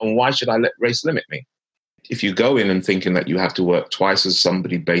And why should I let race limit me? If you go in and thinking that you have to work twice as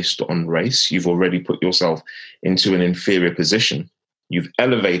somebody based on race, you've already put yourself into an inferior position. You've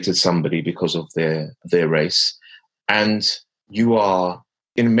elevated somebody because of their race. And you are,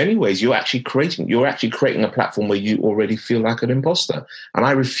 in many ways, you're actually creating a platform where you already feel like an imposter. And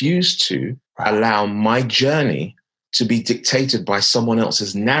I refuse to allow my journey to be dictated by someone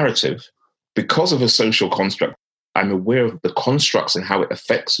else's narrative because of a social construct. I'm aware of the constructs and how it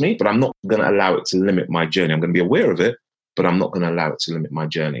affects me, but I'm not going to allow it to limit my journey. I'm going to be aware of it, but I'm not going to allow it to limit my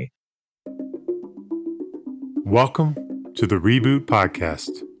journey. Welcome to the Reboot Podcast.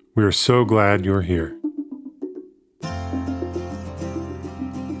 We are so glad you're here.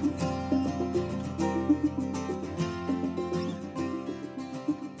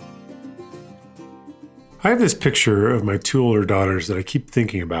 I have this picture of my two older daughters that I keep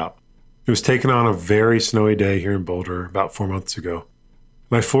thinking about. It was taken on a very snowy day here in Boulder about 4 months ago.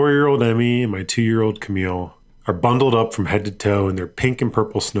 My 4-year-old Emmy and my 2-year-old Camille are bundled up from head to toe in their pink and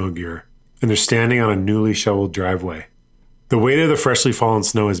purple snow gear, and they're standing on a newly shoveled driveway. The weight of the freshly fallen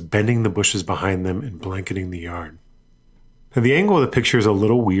snow is bending the bushes behind them and blanketing the yard. Now, the angle of the picture is a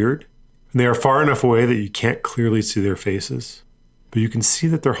little weird, and they are far enough away that you can't clearly see their faces, but you can see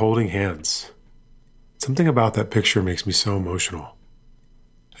that they're holding hands. Something about that picture makes me so emotional.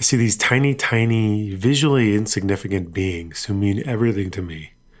 I see these tiny, visually insignificant beings who mean everything to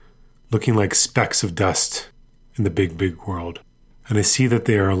me, looking like specks of dust in the big world. And I see that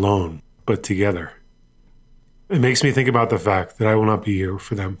they are alone, but together. It makes me think about the fact that I will not be here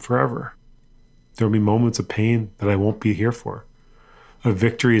for them forever. There will be moments of pain that I won't be here for, of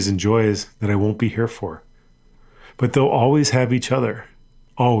victories and joys that I won't be here for. But they'll always have each other,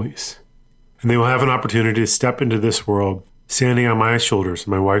 always. And they will have an opportunity to step into this world standing on my shoulders,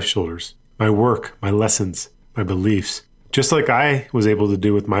 my wife's shoulders, my work, my lessons, my beliefs, just like I was able to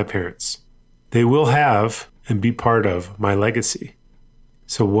do with my parents. They will have and be part of my legacy.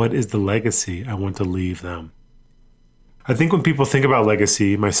 So what is the legacy I want to leave them? I think when people think about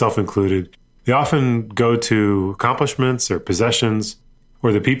legacy, myself included, they often go to accomplishments or possessions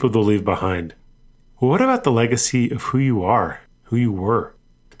or the people they'll leave behind. Well, what about the legacy of who you are, who you were?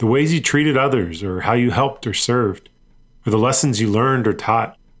 The ways you treated others or how you helped or served? Or the lessons you learned or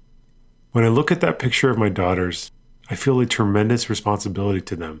taught? When I look at that picture of my daughters, I feel a tremendous responsibility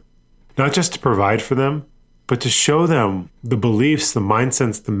to them. Not just to provide for them, but to show them the beliefs, the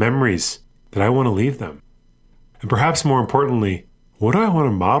mindsets, the memories that I want to leave them. And perhaps more importantly, what do I want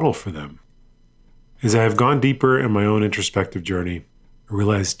to model for them? As I have gone deeper in my own introspective journey, I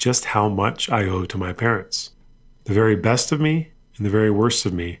realize just how much I owe to my parents. The very best of me and the very worst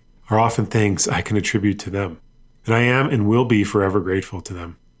of me are often things I can attribute to them. And I am and will be forever grateful to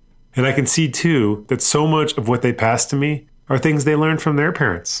them. And I can see, too, that so much of what they passed to me are things they learned from their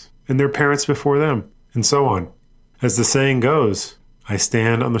parents and their parents before them, and so on. As the saying goes, I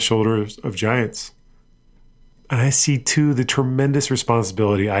stand on the shoulders of giants. And I see, too, the tremendous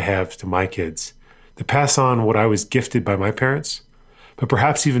responsibility I have to my kids to pass on what I was gifted by my parents, but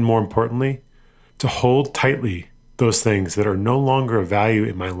perhaps even more importantly, to hold tightly those things that are no longer of value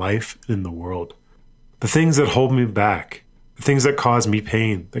in my life and in the world. The things that hold me back, the things that cause me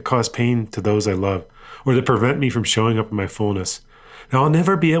pain, that cause pain to those I love, or that prevent me from showing up in my fullness. Now, I'll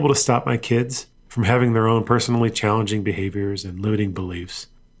never be able to stop my kids from having their own personally challenging behaviors and limiting beliefs.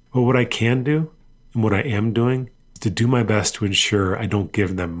 But what I can do, and what I am doing, is to do my best to ensure I don't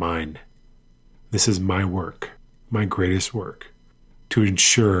give them mine. This is my work, my greatest work, to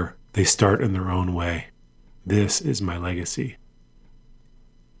ensure they start in their own way. This is my legacy.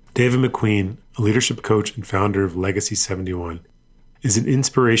 David McQueen, a leadership coach and founder of Legacy 71, is an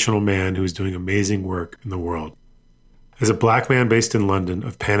inspirational man who is doing amazing work in the world. As a black man based in London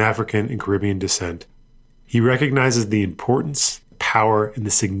of Pan-African and Caribbean descent, he recognizes the importance, power, and the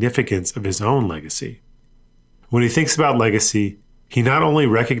significance of his own legacy. When he thinks about legacy, he not only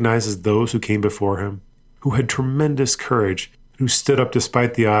recognizes those who came before him, who had tremendous courage, who stood up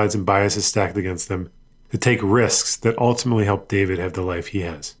despite the odds and biases stacked against them, to take risks that ultimately helped David have the life he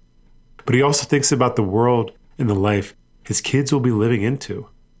has. But he also thinks about the world and the life his kids will be living into,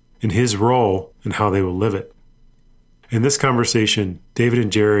 and his role and how they will live it. In this conversation, David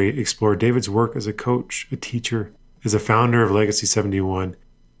and Jerry explore David's work as a coach, a teacher, as a founder of Legacy 71,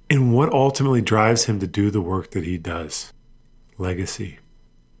 and what ultimately drives him to do the work that he does. Legacy.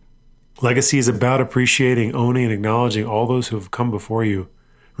 Legacy is about appreciating, owning, and acknowledging all those who have come before you,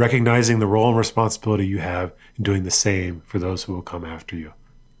 recognizing the role and responsibility you have in doing the same for those who will come after you.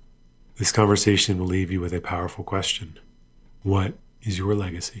 This conversation will leave you with a powerful question. What is your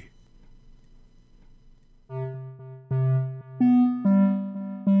legacy?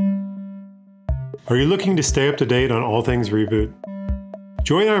 Are you looking to stay up to date on all things Reboot?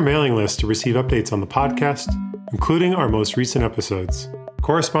 Join our mailing list to receive updates on the podcast, including our most recent episodes,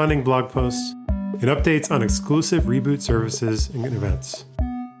 corresponding blog posts, and updates on exclusive Reboot services and events.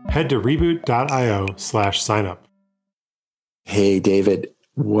 Head to reboot.io/signup. Hey, David,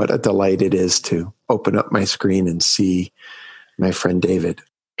 what a delight it is to open up my screen and see my friend David.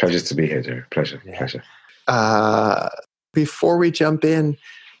 Pleasure to be here, Jerry. Pleasure. Before we jump in,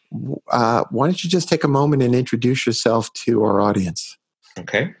 why don't you just take a moment and introduce yourself to our audience?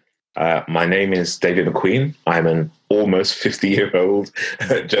 Okay. My name is David McQueen. I'm an almost 50-year-old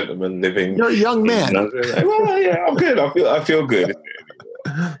gentleman living. You're a young man. Well, yeah, I'm good. I feel good.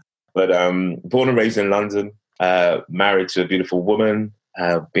 But born and raised in London, married to a beautiful woman.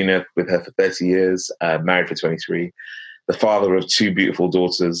 Been with her for 30 years. Married for 23. The father of two beautiful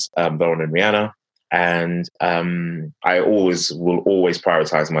daughters, Lauren and Rihanna. And I will always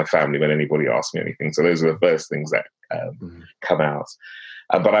prioritize my family when anybody asks me anything. So those are the first things that come out.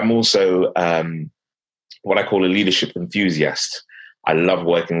 But I'm also what I call a leadership enthusiast. I love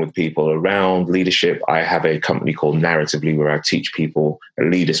working with people around leadership. I have a company called Narratively where I teach people,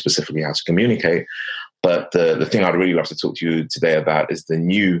 leaders specifically, how to communicate. But the thing I'd really love to talk to you today about is the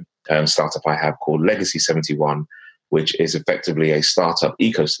new startup I have called Legacy 71, which is effectively a startup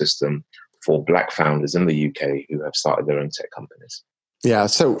ecosystem for Black founders in the UK who have started their own tech companies. Yeah,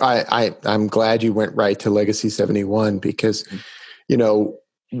 so I'm glad you went right to Legacy 71 because,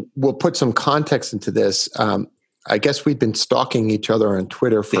 we'll put some context into this. I guess we've been stalking each other on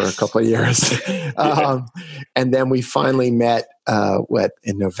Twitter for a couple of years. And then we finally met,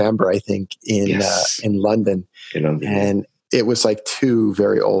 in November, I think, in London. And it was like two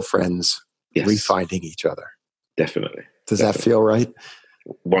very old friends refinding each other. Definitely. Does that feel right?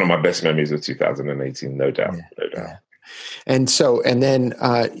 One of my best memories of 2018, no doubt. Yeah. And then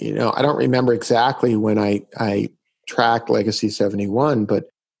I don't remember exactly when I tracked Legacy 71, but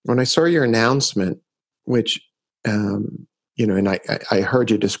when I saw your announcement, which, and I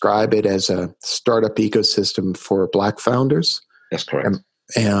heard you describe it as a startup ecosystem for Black founders. That's correct.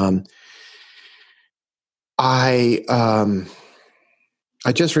 I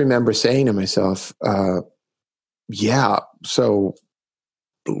just remember saying to myself, so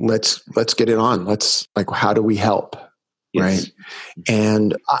let's get it on. How do we help? Yes. Right.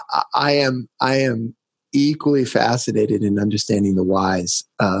 And I am equally fascinated in understanding the whys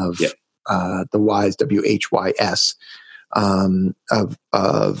of the whys, WHYS,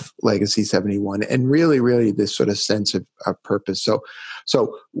 of Legacy 71, and really this sort of sense of purpose.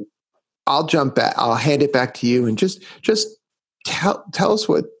 So I'll jump back. I'll hand it back to you and just tell us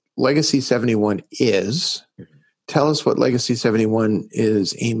what Legacy 71 is. Tell us what Legacy 71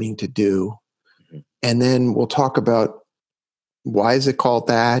 is aiming to do. And then we'll talk about why is it called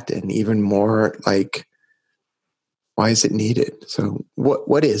that, and even more like, why is it needed? So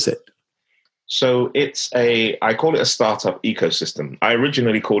what is it? So I call it a startup ecosystem. I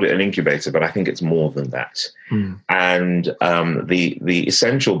originally called it an incubator, but I think it's more than that. And the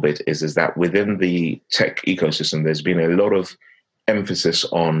essential bit is that within the tech ecosystem, there's been a lot of emphasis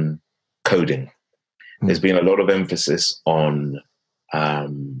on coding. There's been a lot of emphasis on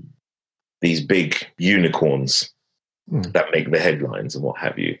these big unicorns that make the headlines and what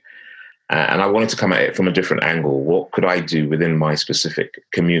have you. And I wanted to come at it from a different angle. What could I do within my specific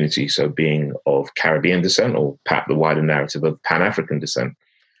community? So being of Caribbean descent, or perhaps the wider narrative of Pan-African descent,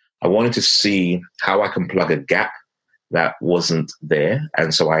 I wanted to see how I can plug a gap that wasn't there.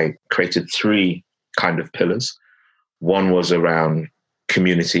 And so I created three kind of pillars. One was around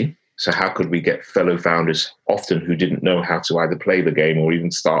community. So how could we get fellow founders, often who didn't know how to either play the game or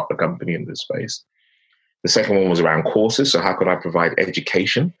even start a company in this space? The second one was around courses. So how could I provide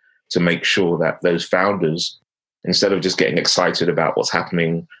education to make sure that those founders, instead of just getting excited about what's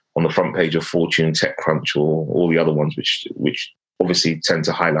happening on the front page of Fortune, TechCrunch, or all the other ones, which obviously tend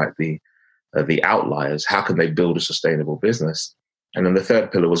to highlight the outliers, how can they build a sustainable business? And then the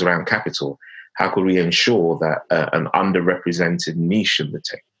third pillar was around capital. How could we ensure that an underrepresented niche in the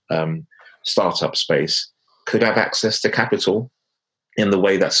tech startup space could have access to capital in the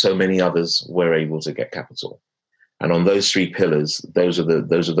way that so many others were able to get capital? And on those three pillars, those are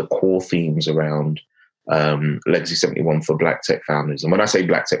the core themes around Legacy 71 for Black tech founders. And when I say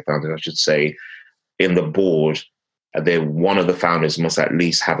Black tech founders, I should say in the board, one of the founders must at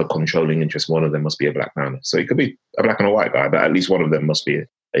least have a controlling interest. One of them must be a Black founder. So it could be a Black and a white guy, but at least one of them must be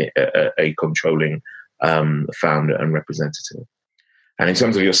a controlling founder and representative. And in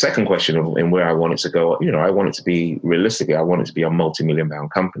terms of your second question and where I want it to go, I want it to be realistically, I want it to be a multi-million-pound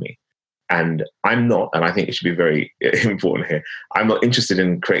company. And I'm not, and I think it should be very important here, I'm not interested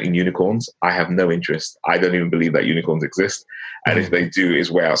in creating unicorns. I have no interest. I don't even believe that unicorns exist. And if they do, it's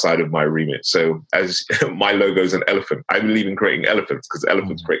way outside of my remit. So as my logo is an elephant, I believe in creating elephants because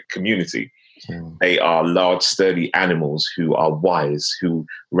elephants create community. They are large, sturdy animals who are wise, who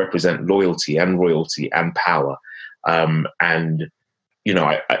represent loyalty and royalty and power. And, you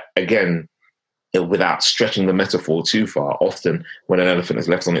know, again, without stretching the metaphor too far, often when an elephant is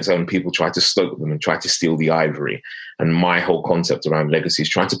left on its own, people try to stoke them and try to steal the ivory. And my whole concept around legacy is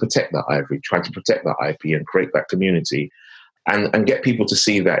trying to protect that ivory, trying to protect that IP and create that community and get people to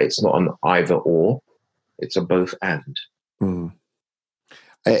see that it's not an either or, it's a both and.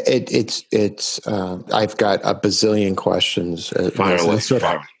 I've got a bazillion questions. Fire away.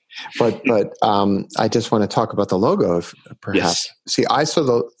 But I just want to talk about the logo, perhaps. Yes. See, I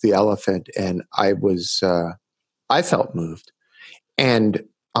saw the elephant, and I felt moved, and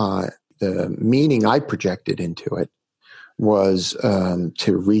the meaning I projected into it was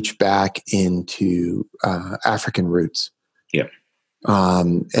to reach back into African roots. Yeah.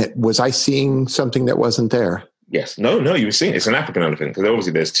 Was I seeing something that wasn't there? Yes. No, you were seeing it's an African elephant because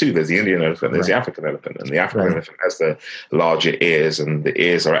obviously there's two. There's the Indian elephant, there's the African elephant. And the African elephant has the larger ears, and the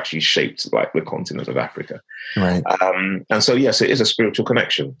ears are actually shaped like the continent of Africa. Right. And so, yes, it is a spiritual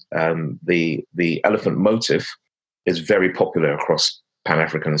connection. The elephant motif is very popular across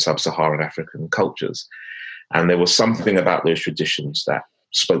Pan-African and Sub-Saharan African cultures. And there was something about those traditions that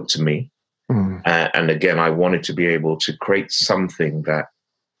spoke to me. And again, I wanted to be able to create something that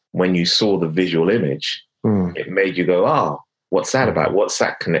when you saw the visual image, it made you go, what's that about? What's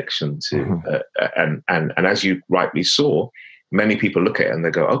that connection to? And as you rightly saw, many people look at it and they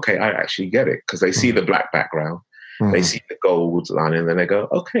go, okay, I actually get it. Because they see the black background, they see the gold line, and then they go,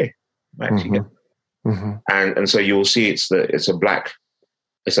 okay, I actually get it. And so you will see it's a black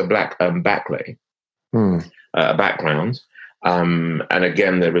background. And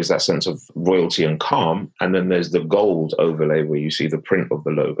again, there is that sense of royalty and calm. And then there's the gold overlay where you see the print of the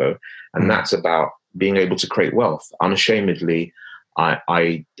logo. And that's about being able to create wealth. Unashamedly,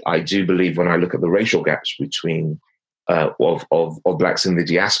 I do believe when I look at the racial gaps between of blacks in the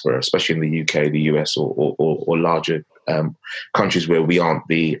diaspora, especially in the UK, the US, or larger countries where we aren't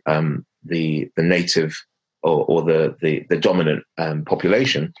the native or the dominant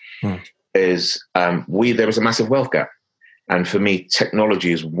population, there is a massive wealth gap. And for me,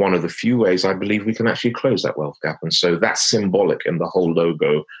 technology is one of the few ways I believe we can actually close that wealth gap. And so that's symbolic in the whole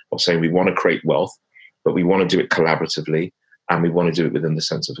logo of saying we want to create wealth, but we want to do it collaboratively, and we want to do it within the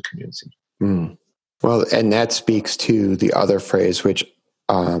sense of a community. Well, and that speaks to the other phrase, which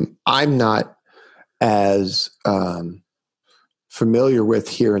I'm not as familiar with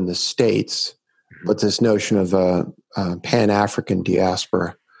here in the States, but this notion of a Pan-African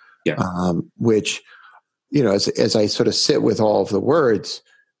diaspora, which, you know, as I sort of sit with all of the words,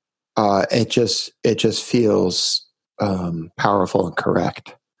 it just feels powerful and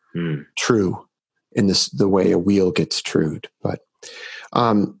correct, true in the way a wheel gets trued. But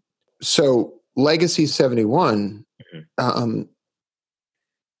so Legacy 71,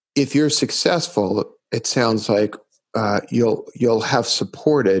 if you're successful, it sounds like you'll have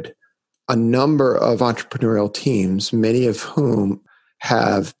supported a number of entrepreneurial teams, many of whom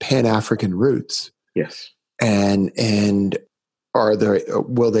have Pan-African roots. Yes. And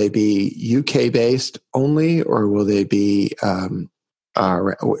will they be UK based only, or will they be?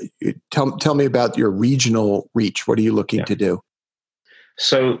 Tell me about your regional reach. What are you looking to do?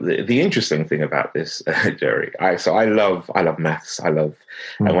 So the interesting thing about this, Jerry, I love maths. And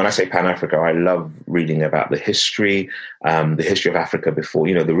when I say Pan-Africa, I love reading about the history of Africa before,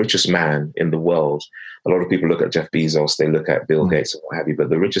 you know, the richest man in the world. A lot of people look at Jeff Bezos, they look at Bill Gates and what have you, but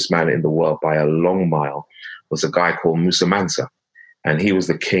the richest man in the world by a long mile was a guy called Musa Mansa. And he was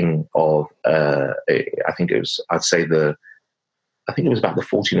the king of, I think it was about the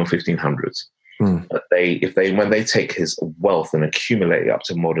 14 or 1500s. But when they take his wealth and accumulate it up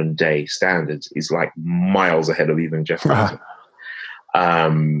to modern day standards, he's like miles ahead of even Jeff Bezos.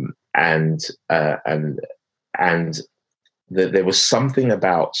 There was something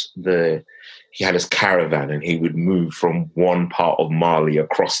about he had his caravan and he would move from one part of Mali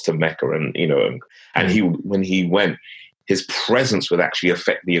across to Mecca, and you know, and when he went, his presence would actually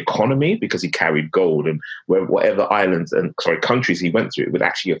affect the economy because he carried gold, and whatever countries he went through, it would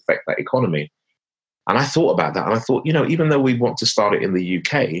actually affect that economy. And I thought about that, and I thought, you know, even though we want to start it in the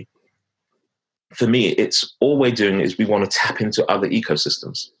UK, for me, it's all we're doing is we want to tap into other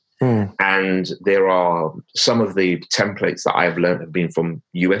ecosystems. And there are some of the templates that I've learned have been from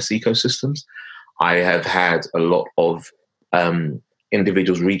US ecosystems. I have had a lot of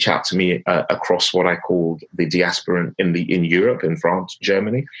individuals reach out to me across what I called the diaspora in Europe, in France,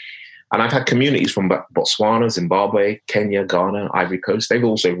 Germany. And I've had communities from Botswana, Zimbabwe, Kenya, Ghana, Ivory Coast. They've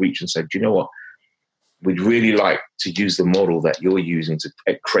also reached and said, do you know what? We'd really like to use the model that you're using to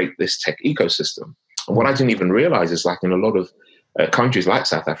create this tech ecosystem. And what I didn't even realize is, like, in a lot of countries like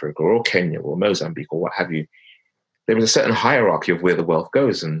South Africa or Kenya or Mozambique or what have you, there is a certain hierarchy of where the wealth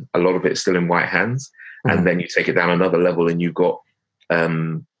goes, and a lot of it is still in white hands. Mm-hmm. And then you take it down another level and you've got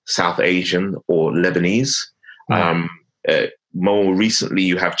South Asian or Lebanese. Mm-hmm. More recently,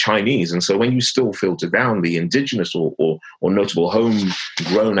 you have Chinese. And so when you still filter down, the indigenous or notable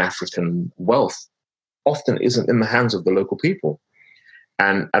homegrown African wealth often isn't in the hands of the local people.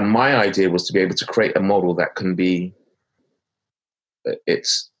 And my idea was to be able to create a model that can be,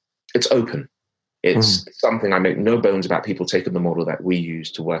 it's open. It's something I make no bones about people taking the model that we use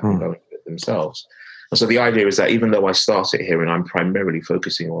to work and go it themselves. And so the idea is that even though I started here and I'm primarily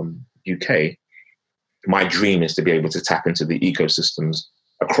focusing on UK, my dream is to be able to tap into the ecosystems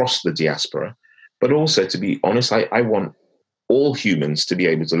across the diaspora. But also, to be honest, I want all humans to be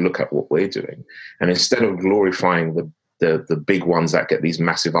able to look at what we're doing. And instead of glorifying the big ones that get these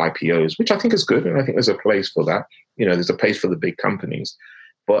massive IPOs, which I think is good, and I think there's a place for that. You know, there's a place for the big companies.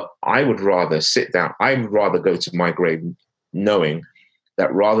 But I would rather sit down. I would rather go to my grave knowing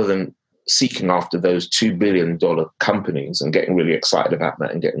that rather than seeking after those $2 billion companies and getting really excited about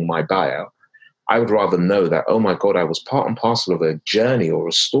that and getting my buyout, I would rather know that, oh my God, I was part and parcel of a journey or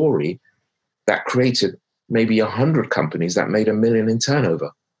a story that created maybe 100 companies that made $1 million in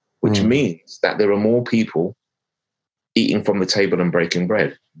turnover, which means that there are more people eating from the table and breaking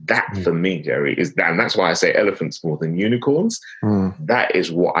bread. That for me, Jerry, is that. And that's why I say elephants more than unicorns. That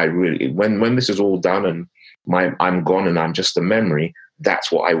is what I really, when this is all done and I'm gone and I'm just a memory,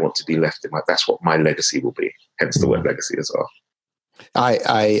 that's what I want to be left in. That's what my legacy will be. Hence the word legacy as well.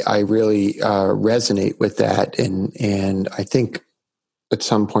 I really resonate with that, and I think at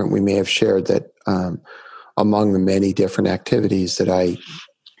some point we may have shared that among the many different activities that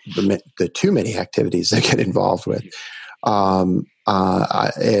the too many activities I get involved with, is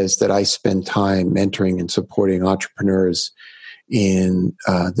that I spend time mentoring and supporting entrepreneurs in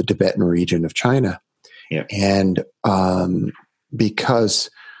the Tibetan region of China, and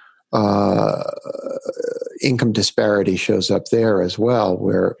because income disparity shows up there as well,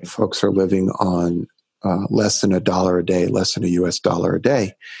 where folks are living on less than $1 a day, less than $1 a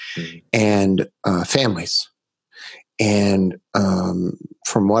day, and families. And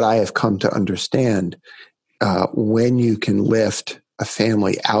from what I have come to understand, when you can lift a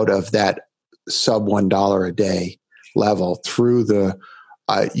family out of that sub $1 a day level through the,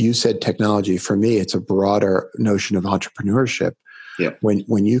 you said technology, for me, it's a broader notion of entrepreneurship. Yeah.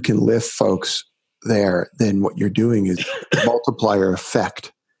 When you can lift folks there, then what you're doing is multiplier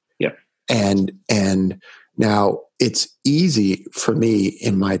effect. Yeah. And now it's easy for me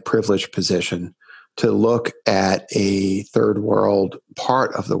in my privileged position to look at a third world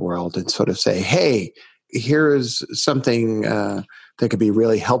part of the world and sort of say, hey, here is something that could be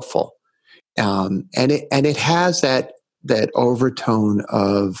really helpful. And it has that overtone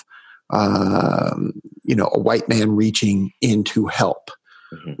of a white man reaching in to help,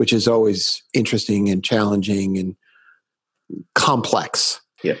 which is always interesting and challenging and complex.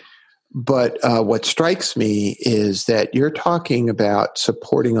 Yeah. But what strikes me is that you're talking about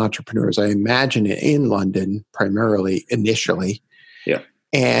supporting entrepreneurs. I imagine it in London primarily initially. Yeah.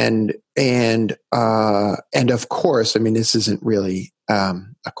 And of course, I mean, this isn't really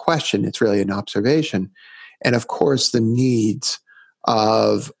a question; it's really an observation. And of course, the needs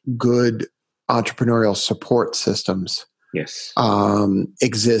of good entrepreneurial support systems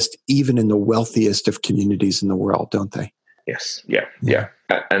exist even in the wealthiest of communities in the world, don't they? Yes. Yeah. Yeah.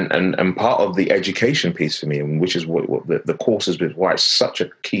 And part of the education piece for me, which is what the courses with why it's such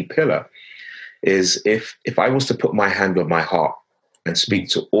a key pillar, is if I was to put my hand on my heart and speak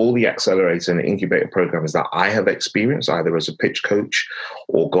to all the accelerator and incubator programs that I have experienced, either as a pitch coach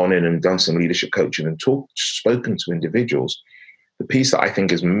or gone in and done some leadership coaching and spoken to individuals, the piece that I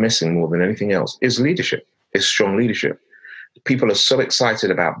think is missing more than anything else is leadership, is strong leadership. People are so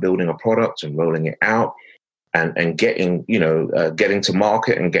excited about building a product and rolling it out and getting to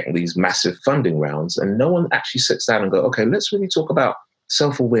market and getting these massive funding rounds. And no one actually sits down and go, okay, let's really talk about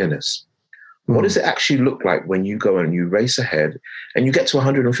self-awareness. What does it actually look like when you go and you race ahead and you get to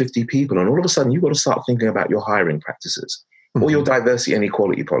 150 people and all of a sudden you've got to start thinking about your hiring practices or your diversity and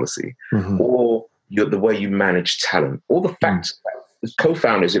equality policy or the way you manage talent, or the fact that as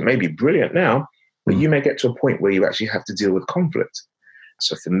co-founders, it may be brilliant now, but you may get to a point where you actually have to deal with conflict.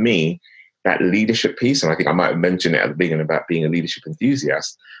 So for me, that leadership piece, and I think I might have mentioned it at the beginning about being a leadership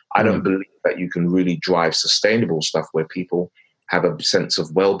enthusiast, I don't believe that you can really drive sustainable stuff where people have a sense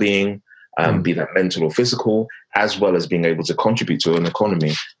of well-being, be that mental or physical, as well as being able to contribute to an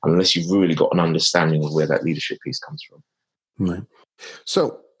economy, unless you've really got an understanding of where that leadership piece comes from. Right.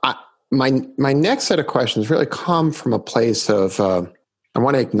 So my next set of questions really come from a place of I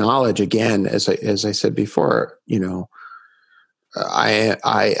want to acknowledge again, as I said before,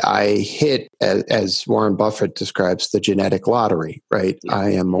 I hit, as Warren Buffett describes, the genetic lottery, right? Yeah.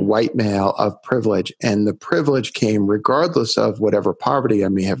 I am a white male of privilege, and the privilege came regardless of whatever poverty I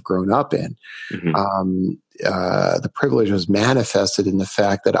may have grown up in. Mm-hmm. The privilege was manifested in the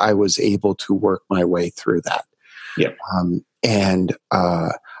fact that I was able to work my way through that. Yeah. And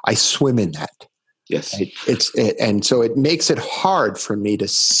I swim in that. Yes. And so it makes it hard for me to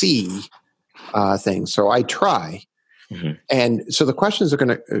see things. So I try. Mm-hmm. And so the questions are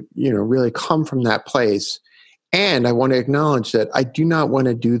going to, really come from that place. And I want to acknowledge that I do not want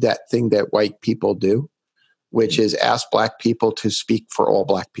to do that thing that white people do, which is ask Black people to speak for all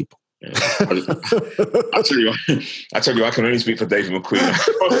Black people. Yeah. I tell you, I can only speak for David McQueen.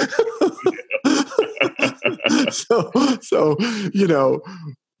 So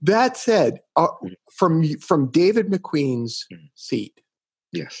that said, from David McQueen's seat,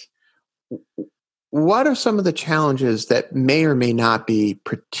 yes, what are some of the challenges that may or may not be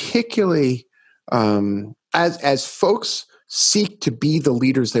particularly as folks seek to be the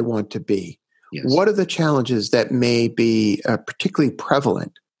leaders they want to be? Yes. What are the challenges that may be particularly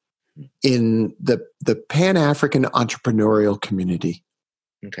prevalent in the Pan-African entrepreneurial community?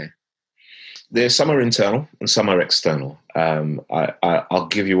 Okay. Some are internal and some are external. I'll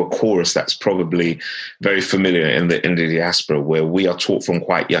give you a chorus that's probably very familiar in the diaspora, where we are taught from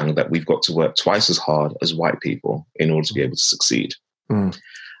quite young that we've got to work twice as hard as white people in order to be able to succeed. In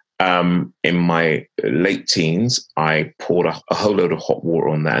my late teens, I poured a whole load of hot water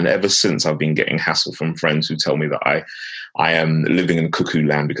on that. And ever since, I've been getting hassle from friends who tell me that I am living in cuckoo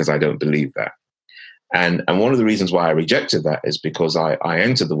land because I don't believe that. And one of the reasons why I rejected that is because I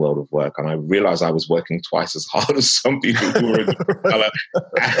entered the world of work and I realized I was working twice as hard as some people who were in the color,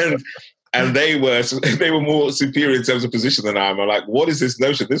 and they were more superior in terms of position than I am. I'm like, what is this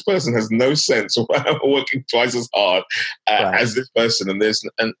notion? This person has no sense of why I'm working twice as hard as this person,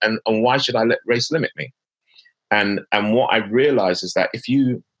 and why should I let race limit me? And what I realized is that if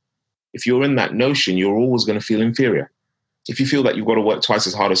you're in that notion, you're always going to feel inferior. If you feel that you've got to work twice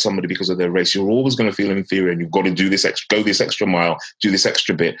as hard as somebody because of their race, you're always going to feel inferior, and you've got to do go this extra mile, do this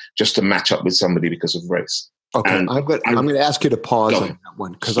extra bit just to match up with somebody because of race. Okay, and I'm going to ask you to pause on that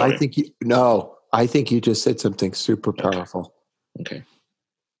one, because I think you just said something super powerful. Okay.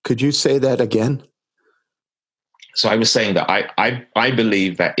 Could you say that again? So I was saying that I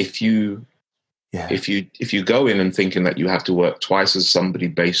believe that if you go in and thinking that you have to work twice as somebody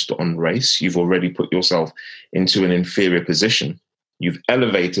based on race, you've already put yourself into an inferior position. You've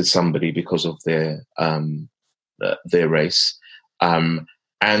elevated somebody because of their race,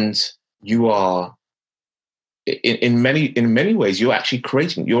 and you are in many ways you're actually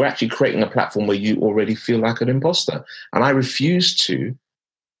creating a platform where you already feel like an imposter. And I refuse to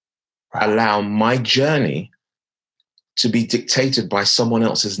allow my journey to be dictated by someone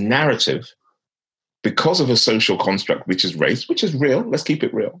else's narrative, because of a social construct, which is race, which is real. Let's keep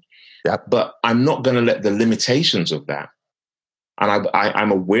it real. Yeah. But I'm not going to let the limitations of that. And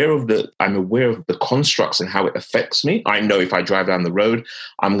I'm aware of the constructs and how it affects me. I know if I drive down the road,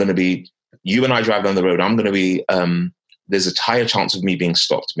 you and I drive down the road, I'm going to be, there's a higher chance of me being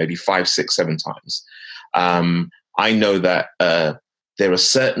stopped, maybe 5, 6, 7 times. I know that there are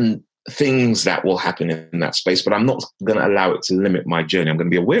certain things that will happen in that space, but I'm not going to allow it to limit my journey. I'm going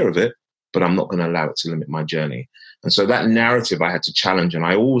to be aware of it, but I'm not going to allow it to limit my journey. And so that narrative I had to challenge. And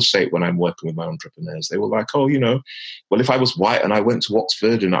I always say it when I'm working with my entrepreneurs. They were like, oh, well, if I was white and I went to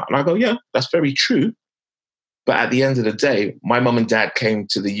Oxford and I go, yeah, that's very true. But at the end of the day, my mum and dad came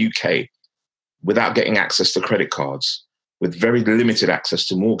to the UK without getting access to credit cards, with very limited access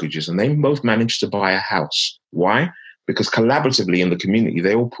to mortgages. And they both managed to buy a house. Why? Because collaboratively in the community,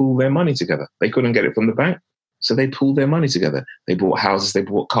 they all pooled their money together. They couldn't get it from the bank, so they pooled their money together. They bought houses, they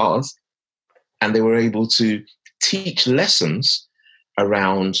bought cars. And they were able to teach lessons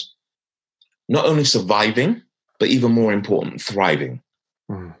around not only surviving, but even more important, thriving.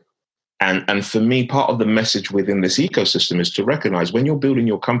 Mm. And for me, part of the message within this ecosystem is to recognize when you're building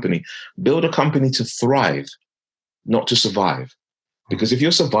your company, build a company to thrive, not to survive. Because if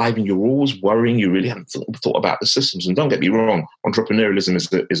you're surviving, you're always worrying. You really haven't thought about the systems. And don't get me wrong, entrepreneurialism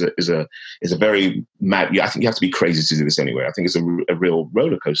is a very mad. I think you have to be crazy to do this anyway. I think it's a real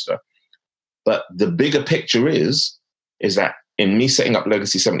roller coaster. But the bigger picture is that in me setting up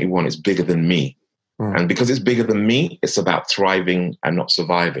Legacy 71, it's bigger than me. And because it's bigger than me, it's about thriving and not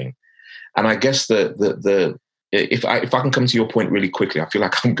surviving. And I guess if I can come to your point really quickly, I feel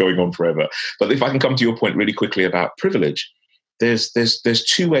like I'm going on forever. But if I can come to your point really quickly about privilege, there's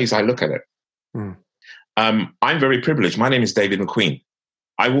two ways I look at it. I'm very privileged. My name is David McQueen.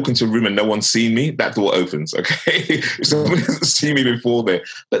 I walk into a room and no one's seen me, that door opens, okay? If someone hasn't seen me before there.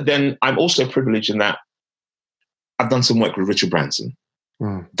 But then I'm also privileged in that I've done some work with Richard Branson.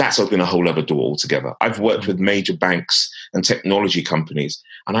 That's opened a whole other door altogether. I've worked with major banks and technology companies,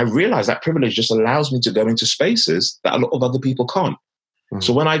 and I realize that privilege just allows me to go into spaces that a lot of other people can't.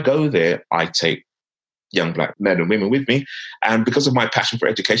 So when I go there, I take young Black men and women with me. And because of my passion for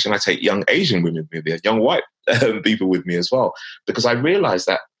education, I take young Asian women with me, young white people with me as well. Because I realize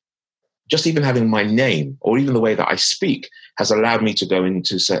that just even having my name or even the way that I speak has allowed me to go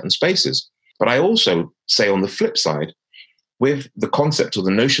into certain spaces. But I also say on the flip side, with the concept or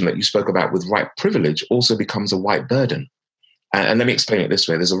the notion that you spoke about with white privilege also becomes a white burden. And let me explain it this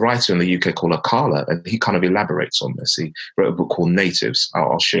way. There's a writer in the UK called Colonna, and he kind of elaborates on this. He wrote a book called Natives.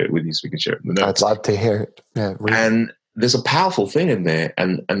 I'll share it with you so we can share it in the notes. I'd love to hear it. Yeah, and there's a powerful thing in there.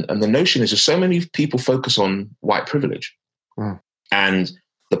 And the notion is just so many people focus on white privilege and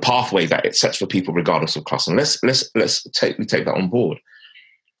the pathway that it sets for people regardless of class. And let's take that on board.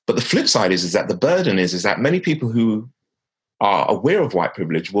 But the flip side is that the burden is that many people who are aware of white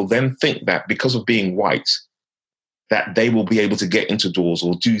privilege will then think that because of being white, that they will be able to get into doors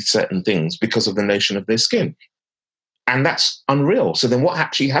or do certain things because of the notion of their skin. And that's unreal. So then what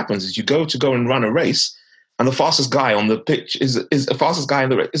actually happens is you go and run a race and the fastest guy on the pitch is the fastest guy in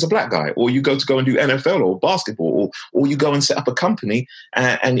the race is a black guy, or you go to go and do NFL or basketball, or you go and set up a company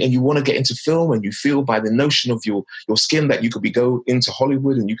and you want to get into film and you feel by the notion of your skin that you could go into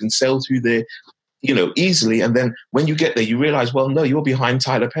Hollywood and you can sell through there, easily. And then when you get there, you realize, well, no, you're behind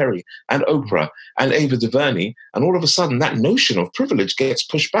Tyler Perry and Oprah and Ava DuVernay. And all of a sudden that notion of privilege gets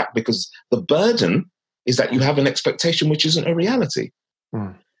pushed back because the burden is that you have an expectation which isn't a reality.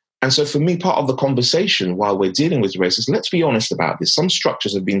 And so for me, part of the conversation while we're dealing with race is let's be honest about this. Some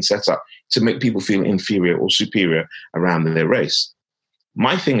structures have been set up to make people feel inferior or superior around their race.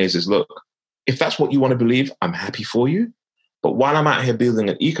 My thing is look, if that's what you want to believe, I'm happy for you. But while I'm out here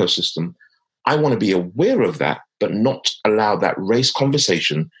building an ecosystem, I want to be aware of that, but not allow that race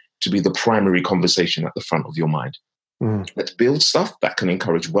conversation to be the primary conversation at the front of your mind. Let's build stuff that can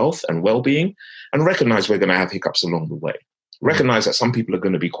encourage wealth and well-being and recognize we're going to have hiccups along the way. Recognize that some people are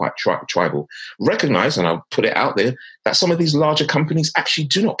going to be quite tribal. Recognize, and I'll put it out there, that some of these larger companies actually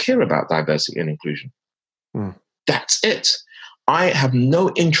do not care about diversity and inclusion. That's it. I have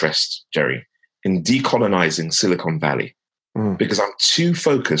no interest, Jerry, in decolonizing Silicon Valley. Because I'm too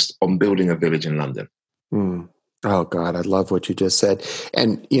focused on building a village in London. Oh God, I love what you just said.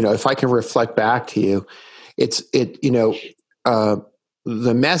 And if I can reflect back to you, the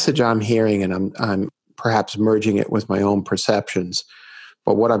message I'm hearing, and I'm perhaps merging it with my own perceptions,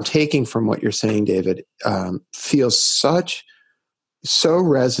 but what I'm taking from what you're saying, David, feels so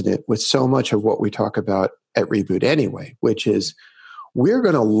resonant with so much of what we talk about at Reboot anyway, which is we're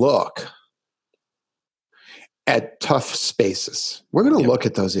going to look at tough spaces. We're going to look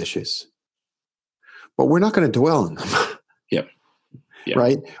at those issues, but we're not going to dwell on them.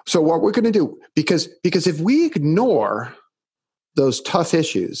 Right? So what we're going to do, because if we ignore those tough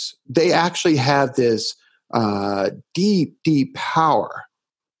issues, they actually have this deep, deep power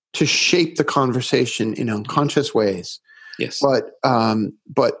to shape the conversation in unconscious ways. Yes. But so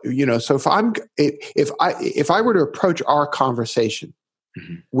if I were to approach our conversation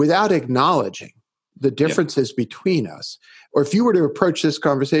without acknowledging the differences between us, or if you were to approach this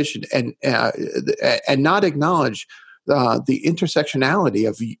conversation and not acknowledge the intersectionality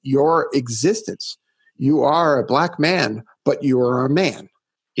of your existence, you are a black man, but you are a man.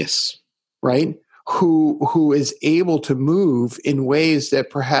 Yes. Right? Who is able to move in ways that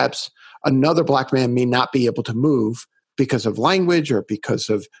perhaps another black man may not be able to move because of language or because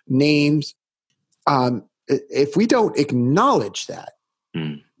of names. If we don't acknowledge that,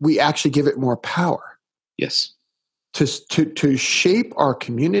 we actually give it more power. Yes. To shape our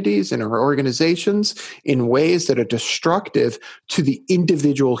communities and our organizations in ways that are destructive to the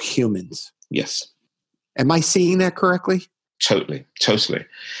individual humans. Yes. Am I seeing that correctly? Totally.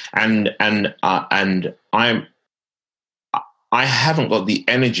 And I haven't got the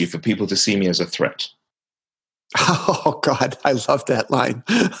energy for people to see me as a threat. Oh God, I love that line.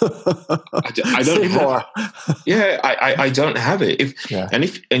 I don't Say have more. I don't have it.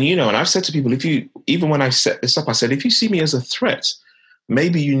 And I've said to people, when I set this up, I said, if you see me as a threat,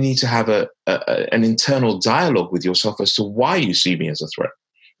 maybe you need to have an internal dialogue with yourself as to why you see me as a threat.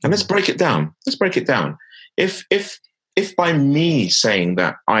 And let's break it down. If by me saying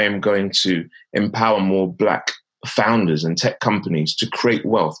that I am going to empower more Black founders and tech companies to create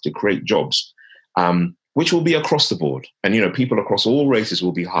wealth, to create jobs, which will be across the board, and people across all races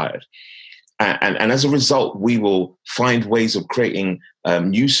will be hired, and as a result, we will find ways of creating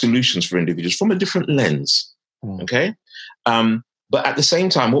new solutions for individuals from a different lens. Okay, but at the same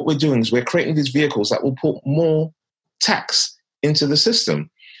time, what we're doing is we're creating these vehicles that will put more tax into the system.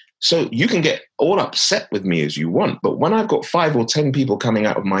 So you can get all upset with me as you want, but when I've got 5 or 10 people coming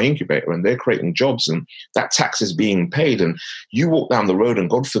out of my incubator and they're creating jobs and that tax is being paid, and you walk down the road and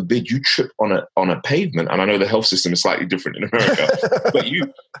God forbid you trip on a pavement, and I know the health system is slightly different in America, but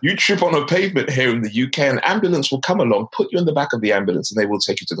you trip on a pavement here in the UK, an ambulance will come along, put you in the back of the ambulance, and they will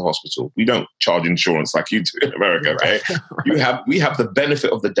take you to the hospital. We don't charge insurance like you do in America, okay? We have the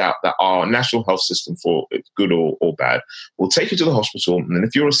benefit of the doubt that our national health system, for good or bad, will take you to the hospital, and then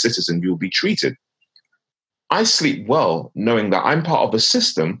if you're a citizen, you'll be treated. I sleep well knowing that I'm part of a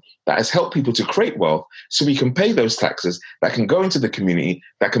system that has helped people to create wealth so we can pay those taxes that can go into the community,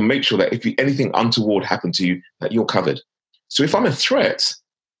 that can make sure that if anything untoward happened to you, that you're covered. So if I'm a threat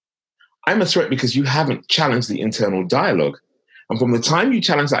because you haven't challenged the internal dialogue. And from the time you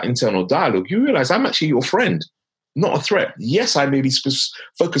challenge that internal dialogue, you realize I'm actually your friend, not a threat. Yes, I may be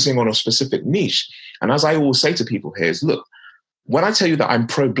focusing on a specific niche. And as I always say to people here is, look, when I tell you that I'm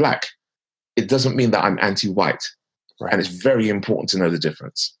pro-Black, it doesn't mean that I'm anti-white. Right. And it's very important to know the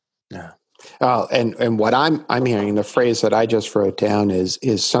difference. Yeah. And what I'm hearing, the phrase that I just wrote down is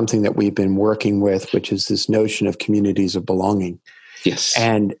something that we've been working with, which is this notion of communities of belonging. Yes.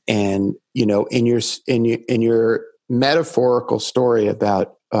 And in your metaphorical story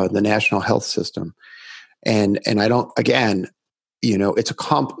about the national health system, and I don't, again, it's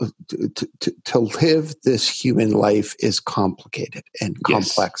to live this human life is complicated and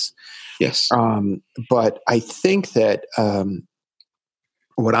complex. Yes. But I think that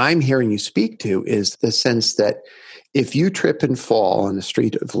what I'm hearing you speak to is the sense that if you trip and fall on the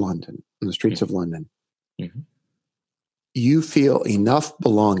streets of London, mm-hmm. you feel enough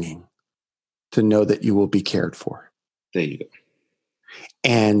belonging to know that you will be cared for. There you go.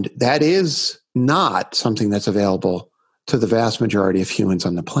 And that is not something that's available to the vast majority of humans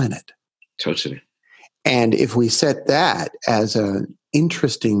on the planet. Totally. And if we set that as an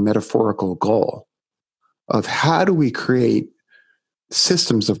interesting metaphorical goal of how do we create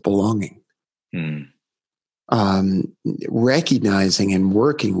systems of belonging, recognizing and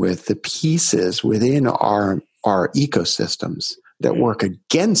working with the pieces within our ecosystems that work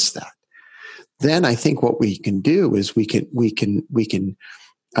against that, then I think what we can do is we can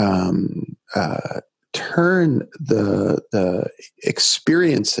turn the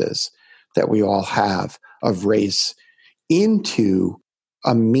experiences that we all have of race into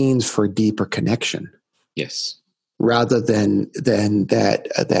a means for deeper connection. Yes. Rather than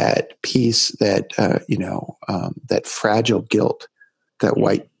that piece that that fragile guilt that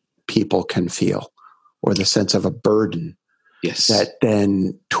white people can feel, or the sense of a burden. Yes. That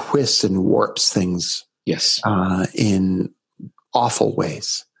then twists and warps things. Yes. In awful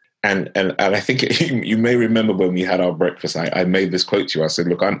ways. And I think you may remember when we had our breakfast, I made this quote to you. I said,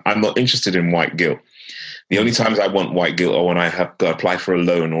 look, I'm not interested in white guilt. The only times I want white guilt are when I have to apply for a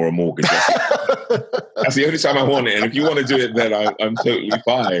loan or a mortgage. That's the only time I want it. And if you want to do it, then I'm totally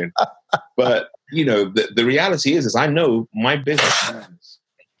fine. But, the reality is I know my business means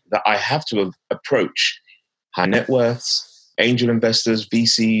that I have to approach high net worths, angel investors,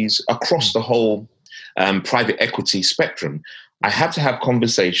 VCs, across the whole private equity spectrum. I have to have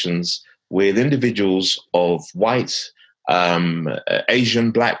conversations with individuals of white,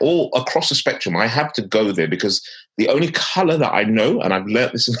 Asian, Black, all across the spectrum. I have to go there because the only color that I know, and I've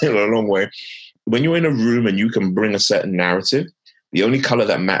learned this in a long way, when you're in a room and you can bring a certain narrative, the only color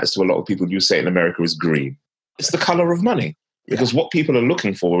that matters to a lot of people, you say in America, is green. It's the color of money, because what people are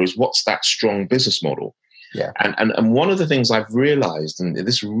looking for is what's that strong business model. Yeah. And one of the things I've realized, and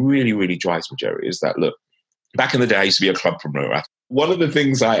this really, really drives me, Jerry, is that, look, back in the day, I used to be a club promoter. One of the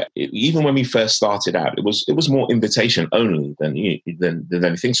things even when we first started out, it was more invitation only than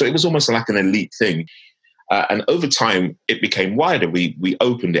anything. So it was almost like an elite thing. And over time, it became wider. We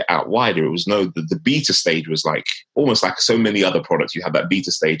opened it out wider. It was the beta stage was like almost like so many other products. You have that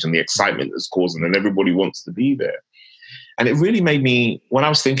beta stage and the excitement that's causing, and everybody wants to be there. And it really made me, when I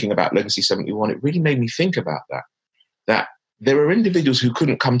was thinking about Legacy 71, it really made me think about that there are individuals who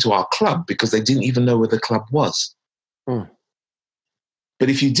couldn't come to our club because they didn't even know where the club was. But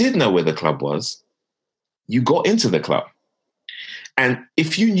if you did know where the club was, you got into the club. And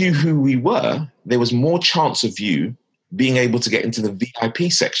if you knew who we were, there was more chance of you being able to get into the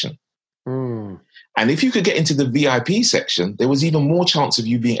VIP section. And if you could get into the VIP section, there was even more chance of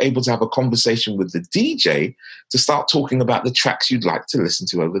you being able to have a conversation with the DJ to start talking about the tracks you'd like to listen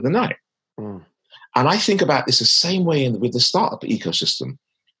to over the night. And I think about this the same way with the startup ecosystem.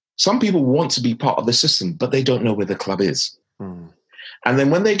 Some people want to be part of the system, but they don't know where the club is. And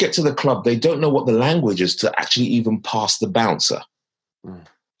then when they get to the club, they don't know what the language is to actually even pass the bouncer.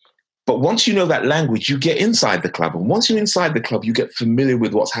 But once you know that language, you get inside the club. And once you're inside the club, you get familiar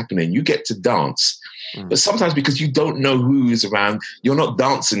with what's happening. You get to dance. But sometimes because you don't know who is around, you're not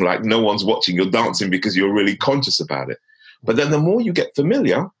dancing like no one's watching. You're dancing because you're really conscious about it. But then the more you get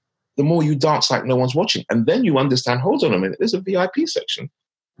familiar, the more you dance like no one's watching. And then you understand, hold on a minute, there's a VIP section.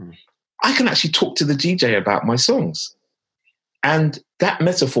 I can actually talk to the DJ about my songs. And that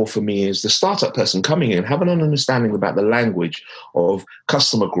metaphor for me is the startup person coming in, having an understanding about the language of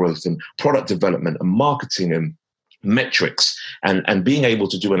customer growth and product development and marketing and metrics and being able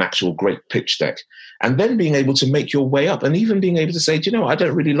to do an actual great pitch deck. And then being able to make your way up and even being able to say, do you know, I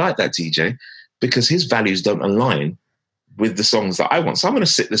don't really like that DJ because his values don't align with the songs that I want. So I'm going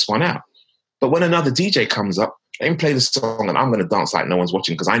to sit this one out. But when another DJ comes up, they can play the song and I'm going to dance like no one's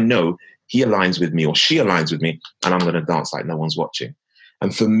watching because I know he aligns with me or she aligns with me and I'm going to dance like no one's watching.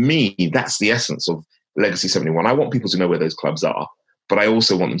 And for me, that's the essence of Legacy 71. I want people to know where those clubs are, but I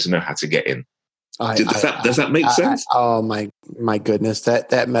also want them to know how to get in. Does that make sense? Oh my goodness.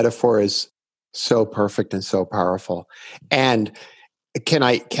 That metaphor is so perfect and so powerful. And can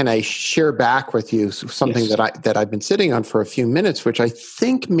I share back with you something that I've been sitting on for a few minutes, which I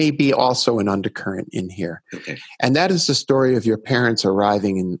think may be also an undercurrent in here. Okay. And that is the story of your parents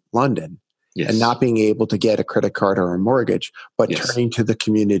arriving in London and not being able to get a credit card or a mortgage, but turning to the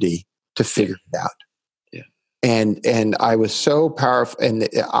community to figure it out. Yeah. And I was so powerful, and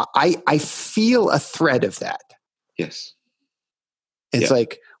I feel a thread of that. Yes. It's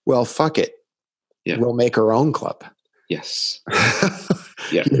like, well, fuck it. Yeah. We'll make our own club. Yes.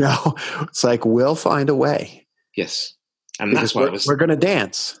 You know, it's like, we'll find a way. Yes. And that's why we're going to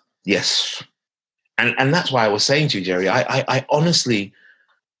dance. Yes. And that's why I was saying to you, Jerry, I honestly,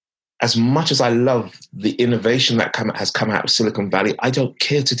 as much as I love the innovation that has come out of Silicon Valley, I don't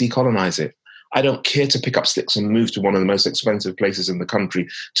care to decolonize it. I don't care to pick up sticks and move to one of the most expensive places in the country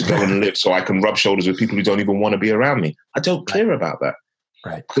to go and live so I can rub shoulders with people who don't even want to be around me. I don't care about that.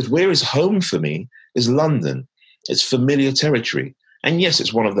 Right. Because where is home for me is London. It's familiar territory. And yes,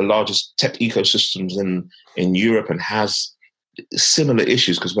 it's one of the largest tech ecosystems in Europe and has similar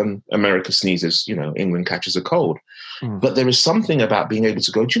issues because when America sneezes, you know, England catches a cold. But there is something about being able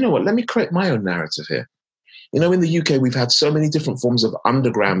to go, do you know what, let me create my own narrative here. You know, in the UK, we've had so many different forms of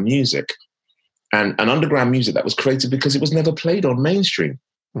underground music and underground music that was created because it was never played on mainstream.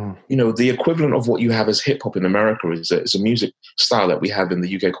 You know, the equivalent of what you have as hip hop in America is a music style that we have in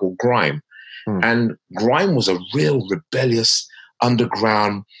the UK called grime. And grime was a real rebellious,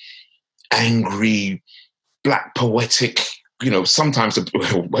 underground, angry, black, poetic, you know, sometimes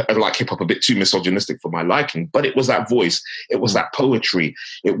like hip hop a bit too misogynistic for my liking, but it was that voice, it was that poetry,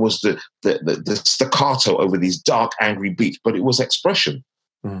 it was the staccato over these dark, angry beats, but it was expression.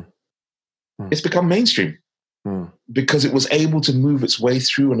 It's become mainstream. Because it was able to move its way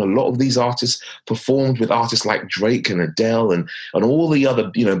through, and a lot of these artists performed with artists like Drake and Adele and all the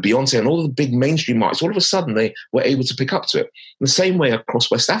other, you know, Beyonce and all the big mainstream artists. All of a sudden, they were able to pick up to it. In the same way,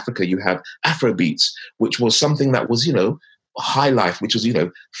 across West Africa, you have Afrobeats, which was something that was, you know, high life, which was, you know,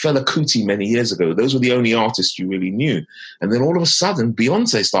 Fela Kuti many years ago. Those were the only artists you really knew. And then all of a sudden,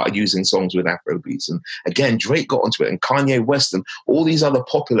 Beyonce started using songs with Afrobeats. And again, Drake got onto it, and Kanye West and all these other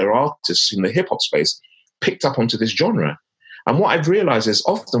popular artists in the hip hop space picked up onto this genre. And what I've realized is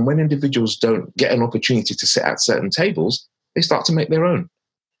often when individuals don't get an opportunity to sit at certain tables, they start to make their own.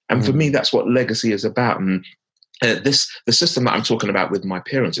 And for me, that's what legacy is about. And the system that I'm talking about with my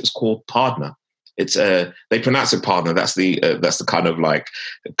parents, it's called Pardner. It's they pronounce it Pardner. That's the kind of like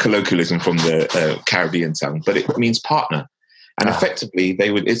colloquialism from the Caribbean tongue, but it means partner. And effectively, they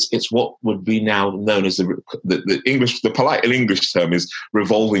would. It's what would be now known as the English. The polite English term is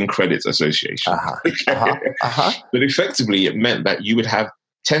revolving credit association. But effectively, it meant that you would have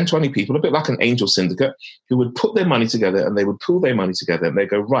 10, 20 people, a bit like an angel syndicate, who would put their money together and they would pool their money together and they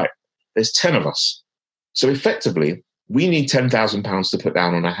go, right, there's 10 of us. So effectively, we need £10,000 to put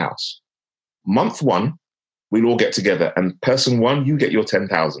down on a house. Month one, we'll all get together, and person one, you get your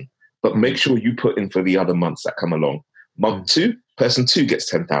 10,000, but make sure you put in for the other months that come along. Month two, person two gets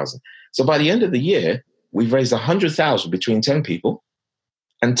 10,000. So by the end of the year, we've raised 100,000 between 10 people,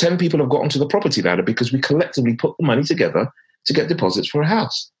 and 10 people have got onto the property ladder because we collectively put the money together to get deposits for a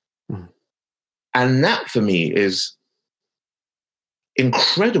house. Mm. And that for me is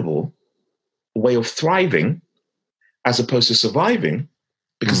incredible way of thriving as opposed to surviving,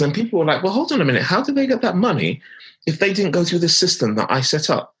 because then people were like, well, hold on a minute, how did they get that money if they didn't go through the system that I set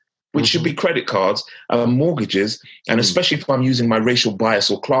up, which should be credit cards, mortgages, and especially if I'm using my racial bias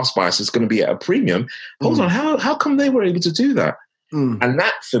or class bias, it's going to be at a premium. Hold on, how come they were able to do that? And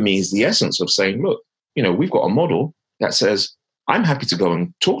that for me is the essence of saying, look, we've got a model that says, I'm happy to go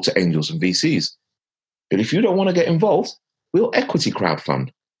and talk to angels and VCs, but if you don't want to get involved, we'll equity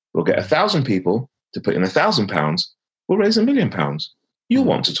crowdfund. We'll get 1,000 people to put in £1,000. We'll raise £1 million. You'll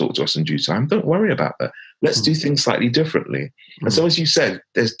want to talk to us in due time. Don't worry about that. Let's do things slightly differently. And so, as you said,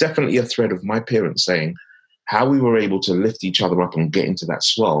 there's definitely a thread of my parents saying how we were able to lift each other up and get into that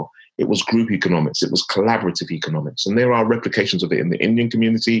swell. It was group economics. It was collaborative economics. And there are replications of it in the Indian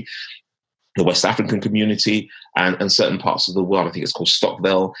community, the West African community, and certain parts of the world. I think it's called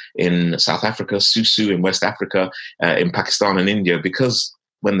Stockwell in South Africa, Susu in West Africa, in Pakistan and India, because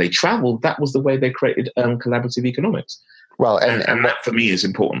when they traveled, that was the way they created collaborative economics. Well, and that for me is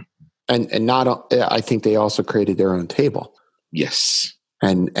important. And not, I think they also created their own table. Yes.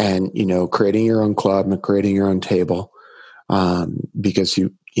 And creating your own club and creating your own table, because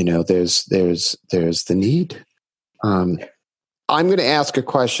there's the need. I'm going to ask a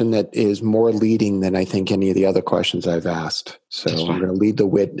question that is more leading than I think any of the other questions I've asked. So I'm going to lead the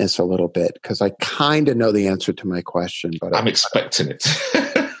witness a little bit because I kind of know the answer to my question, but I'm expecting it.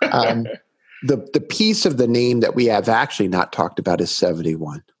 The piece of the name that we have actually not talked about is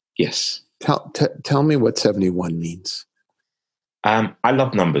 71. Yes. Tell me what 71 means. I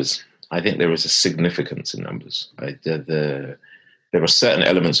love numbers. I think there is a significance in numbers. There are certain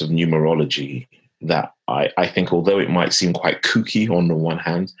elements of numerology that I think, although it might seem quite kooky on the one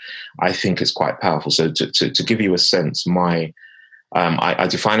hand, I think it's quite powerful. So to give you a sense, I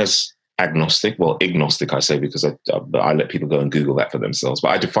define as agnostic. Well, agnostic, I say, because I let people go and Google that for themselves. But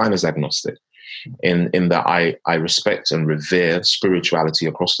I define as agnostic in that I respect and revere spirituality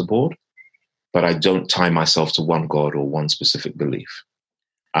across the board, but I don't tie myself to one God or one specific belief.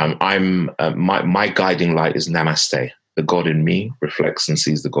 My guiding light is Namaste. The God in me reflects and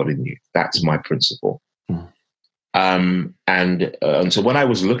sees the God in you. That's my principle. And so when I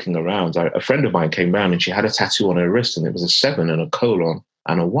was looking around, a friend of mine came round and she had a tattoo on her wrist, and it was a 7 and a colon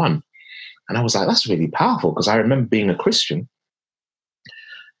and a 1. And I was like, that's really powerful, because I remember being a Christian.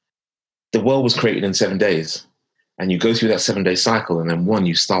 The world was created in 7 days, and you go through that 7-day cycle, and then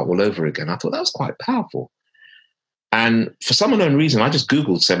you start all over again. I thought that was quite powerful. And for some unknown reason, I just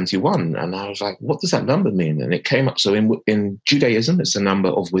Googled 71, and I was like, what does that number mean? And it came up. So in Judaism, it's the number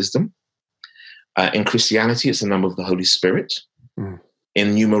of wisdom. In Christianity, it's the number of the Holy Spirit. In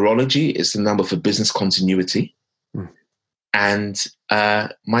numerology, it's the number for business continuity. And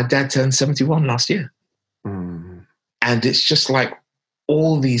my dad turned 71 last year. And it's just like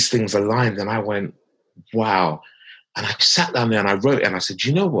all these things aligned. And I went, wow. And I sat down there and I wrote it, and I said,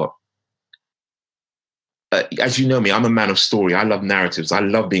 you know what? As you know me, I'm a man of story. I love narratives. I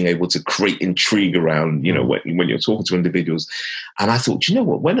love being able to create intrigue around, when you're talking to individuals. And I thought, you know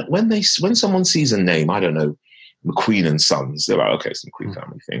what? When someone sees a name, I don't know, McQueen and Sons, they're like, okay, it's the McQueen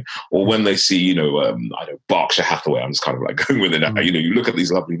family thing. Or when they see, Berkshire Hathaway, I'm just kind of like going with it now. You look at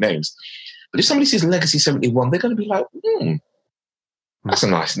these lovely names. But if somebody sees Legacy 71, they're going to be like, that's a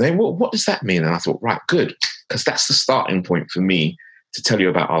nice name. What does that mean? And I thought, right, good. Because that's the starting point for me to tell you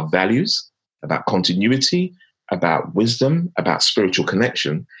about our values, about continuity, about wisdom, about spiritual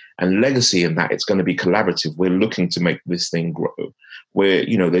connection, and legacy, in that it's going to be collaborative. We're looking to make this thing grow. Where,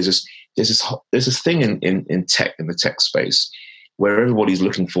 there's this thing in tech, in the tech space, where everybody's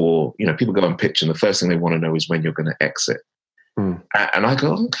looking for, people go and pitch, and the first thing they want to know is when you're going to exit. And I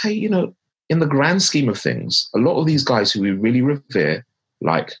go, okay, in the grand scheme of things, a lot of these guys who we really revere,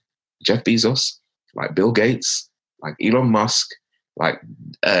 like Jeff Bezos, like Bill Gates, like Elon Musk, like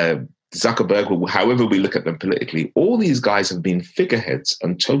Zuckerberg, however we look at them politically, all these guys have been figureheads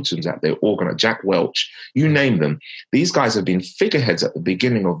and totems at their Jack Welch, you name them. These guys have been figureheads at the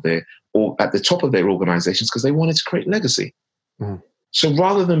beginning of at the top of their organizations, because they wanted to create legacy. So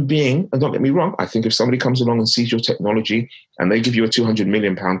rather than and don't get me wrong, I think if somebody comes along and sees your technology and they give you a £200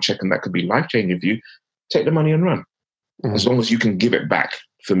 million check, and that could be life-changing for you, take the money and run. As long as you can give it back.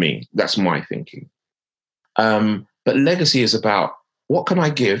 For me, that's my thinking. But legacy is about, what can I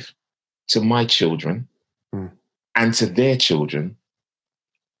give to my children and to their children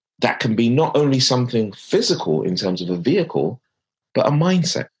that can be not only something physical in terms of a vehicle, but a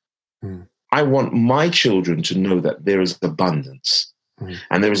mindset. I want my children to know that there is abundance.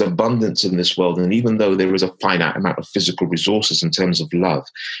 And there is abundance in this world. And even though there is a finite amount of physical resources in terms of love,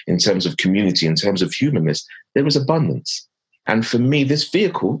 in terms of community, in terms of humanness, there is abundance. And for me, this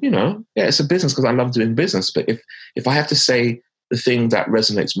vehicle, it's a business because I love doing business. But if I have to say the thing that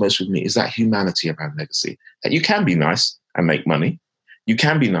resonates most with me is that humanity around legacy, that you can be nice and make money. You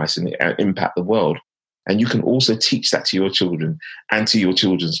can be nice and impact the world. And you can also teach that to your children and to your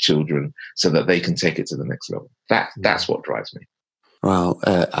children's children so that they can take it to the next level. That's what drives me. Well,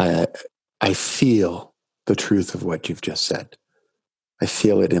 I feel the truth of what you've just said. I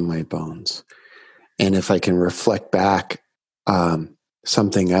feel it in my bones. And if I can reflect back,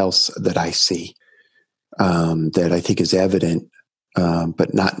 something else that I see that I think is evident,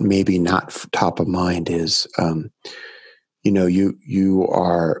 but maybe not top of mind is,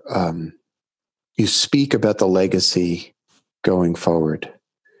 you speak about the legacy going forward,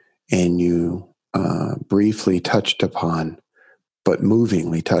 and you briefly touched upon, but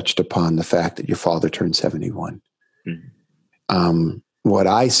movingly touched upon the fact that your father turned 71. Mm-hmm. What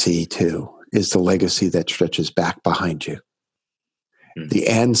I see too is the legacy that stretches back behind you. Mm-hmm. The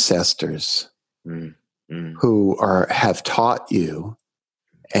ancestors who have taught you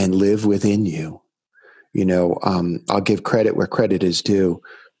and live within you. I'll give credit where credit is due.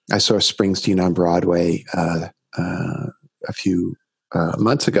 I saw Springsteen on Broadway a few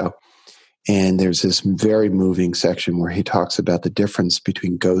months ago, and there's this very moving section where he talks about the difference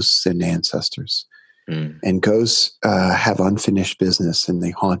between ghosts and ancestors. And ghosts have unfinished business and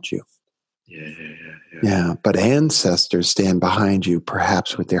they haunt you. Yeah, but ancestors stand behind you,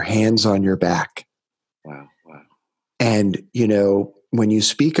 perhaps with their hands on your back. Wow. And, when you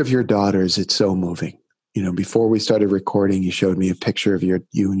speak of your daughters, it's so moving. Before we started recording, you showed me a picture of you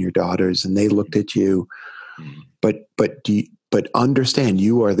and your daughters, and they looked at you. But understand,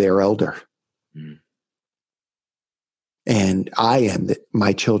 you are their elder, and I am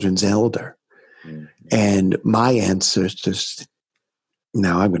my children's elder. And my ancestors.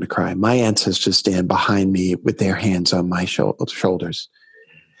 Now I'm going to cry. My ancestors stand behind me with their hands on my shoulders,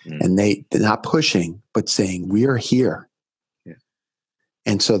 and they're not pushing, but saying, "We are here."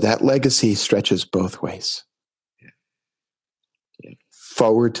 And so that legacy stretches both ways.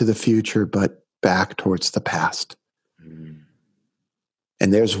 Forward to the future, but back towards the past. And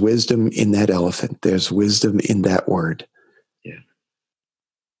there's wisdom in that elephant. There's wisdom in that word.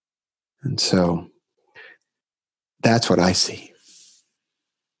 And so that's what I see.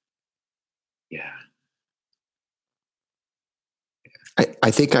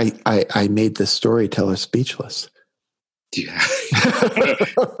 I think I made the storyteller speechless. Yeah.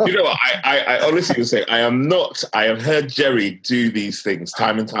 I honestly would say I am not. I have heard Jerry do these things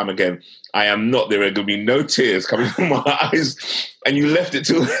time and time again. I am not. There are going to be no tears coming from my eyes, and you left it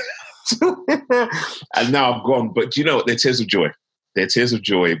to, and now I've gone. But do you know what? They're tears of joy. They're tears of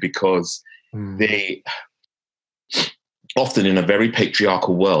joy because they often, in a very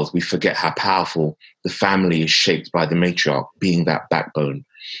patriarchal world, we forget how powerful the family is shaped by the matriarch, being that backbone,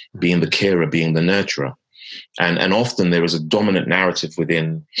 being the carer, being the nurturer. And often there is a dominant narrative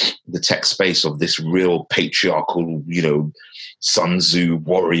within the tech space of this real patriarchal, Sun Tzu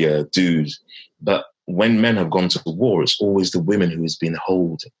warrior dude. But when men have gone to war, it's always the women who has been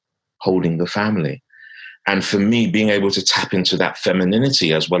holding the family. And for me, being able to tap into that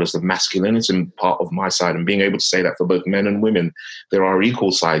femininity as well as the masculinity part of my side, and being able to say that for both men and women, there are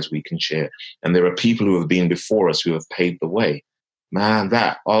equal sides we can share. And there are people who have been before us who have paved the way. Man,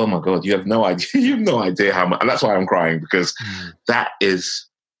 oh my God, you have no idea. You have no idea how much, and that's why I'm crying, because that's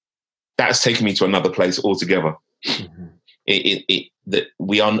taken me to another place altogether. That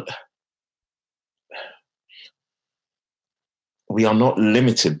we are not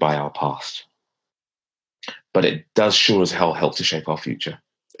limited by our past, but it does sure as hell help to shape our future.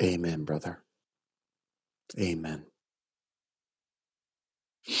 Amen, brother. Amen.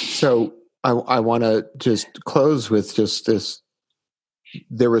 So I want to just close with just this.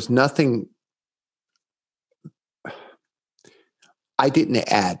 There was nothing I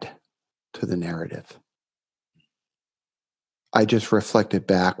didn't add to the narrative. I just reflected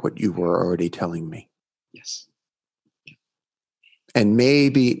back what you were already telling me. Yes. And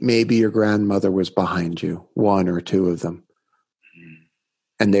maybe your grandmother was behind you, one or two of them.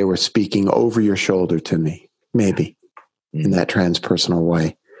 And they were speaking over your shoulder to me, maybe in that transpersonal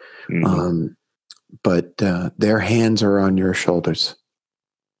way. But their hands are on your shoulders.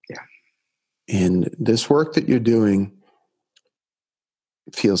 And this work that you're doing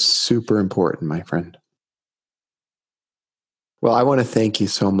feels super important, my friend. Well, I want to thank you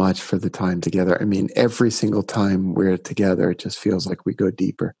so much for the time together. I mean, every single time we're together, it just feels like we go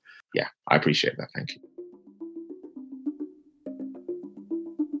deeper. Yeah, I appreciate that. Thank you.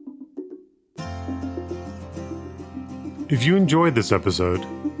 If you enjoyed this episode,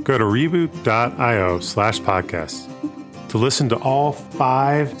 go to reboot.io/podcast to listen to all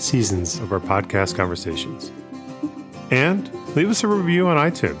 5 seasons of our podcast conversations. And leave us a review on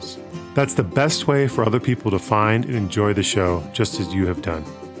iTunes. That's the best way for other people to find and enjoy the show, just as you have done.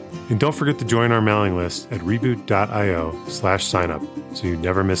 And don't forget to join our mailing list at reboot.io/signup so you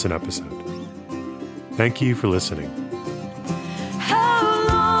never miss an episode. Thank you for listening. How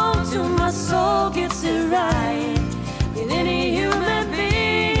long till my soul gets it right? Will any human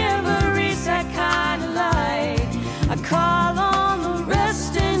being ever reach that kind of light? I call on the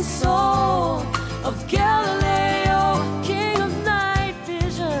resting soul of Galileo, king of night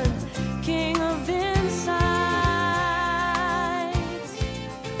vision, king of insight.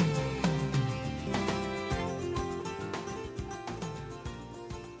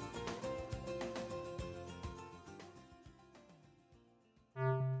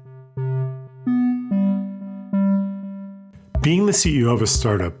 Being the CEO of a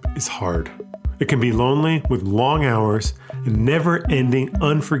startup is hard. It can be lonely with long hours and never-ending,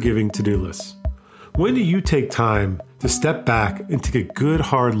 unforgiving to-do lists. When do you take time to step back and take a good,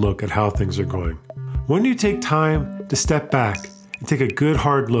 hard look at how things are going? When do you take time to step back and take a good,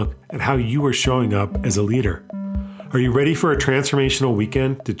 hard look at how you are showing up as a leader? Are you ready for a transformational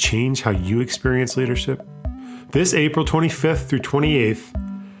weekend to change how you experience leadership? This April 25th through 28th,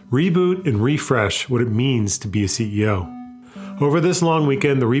 reboot and refresh what it means to be a CEO. Over this long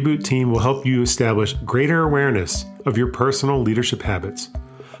weekend, the Reboot team will help you establish greater awareness of your personal leadership habits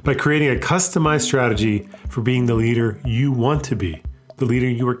by creating a customized strategy for being the leader you want to be, the leader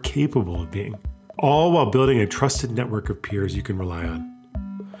you are capable of being, all while building a trusted network of peers you can rely on.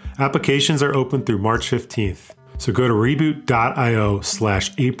 Applications are open through March 15th, so go to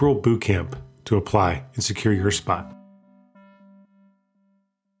reboot.io/April Bootcamp to apply and secure your spot.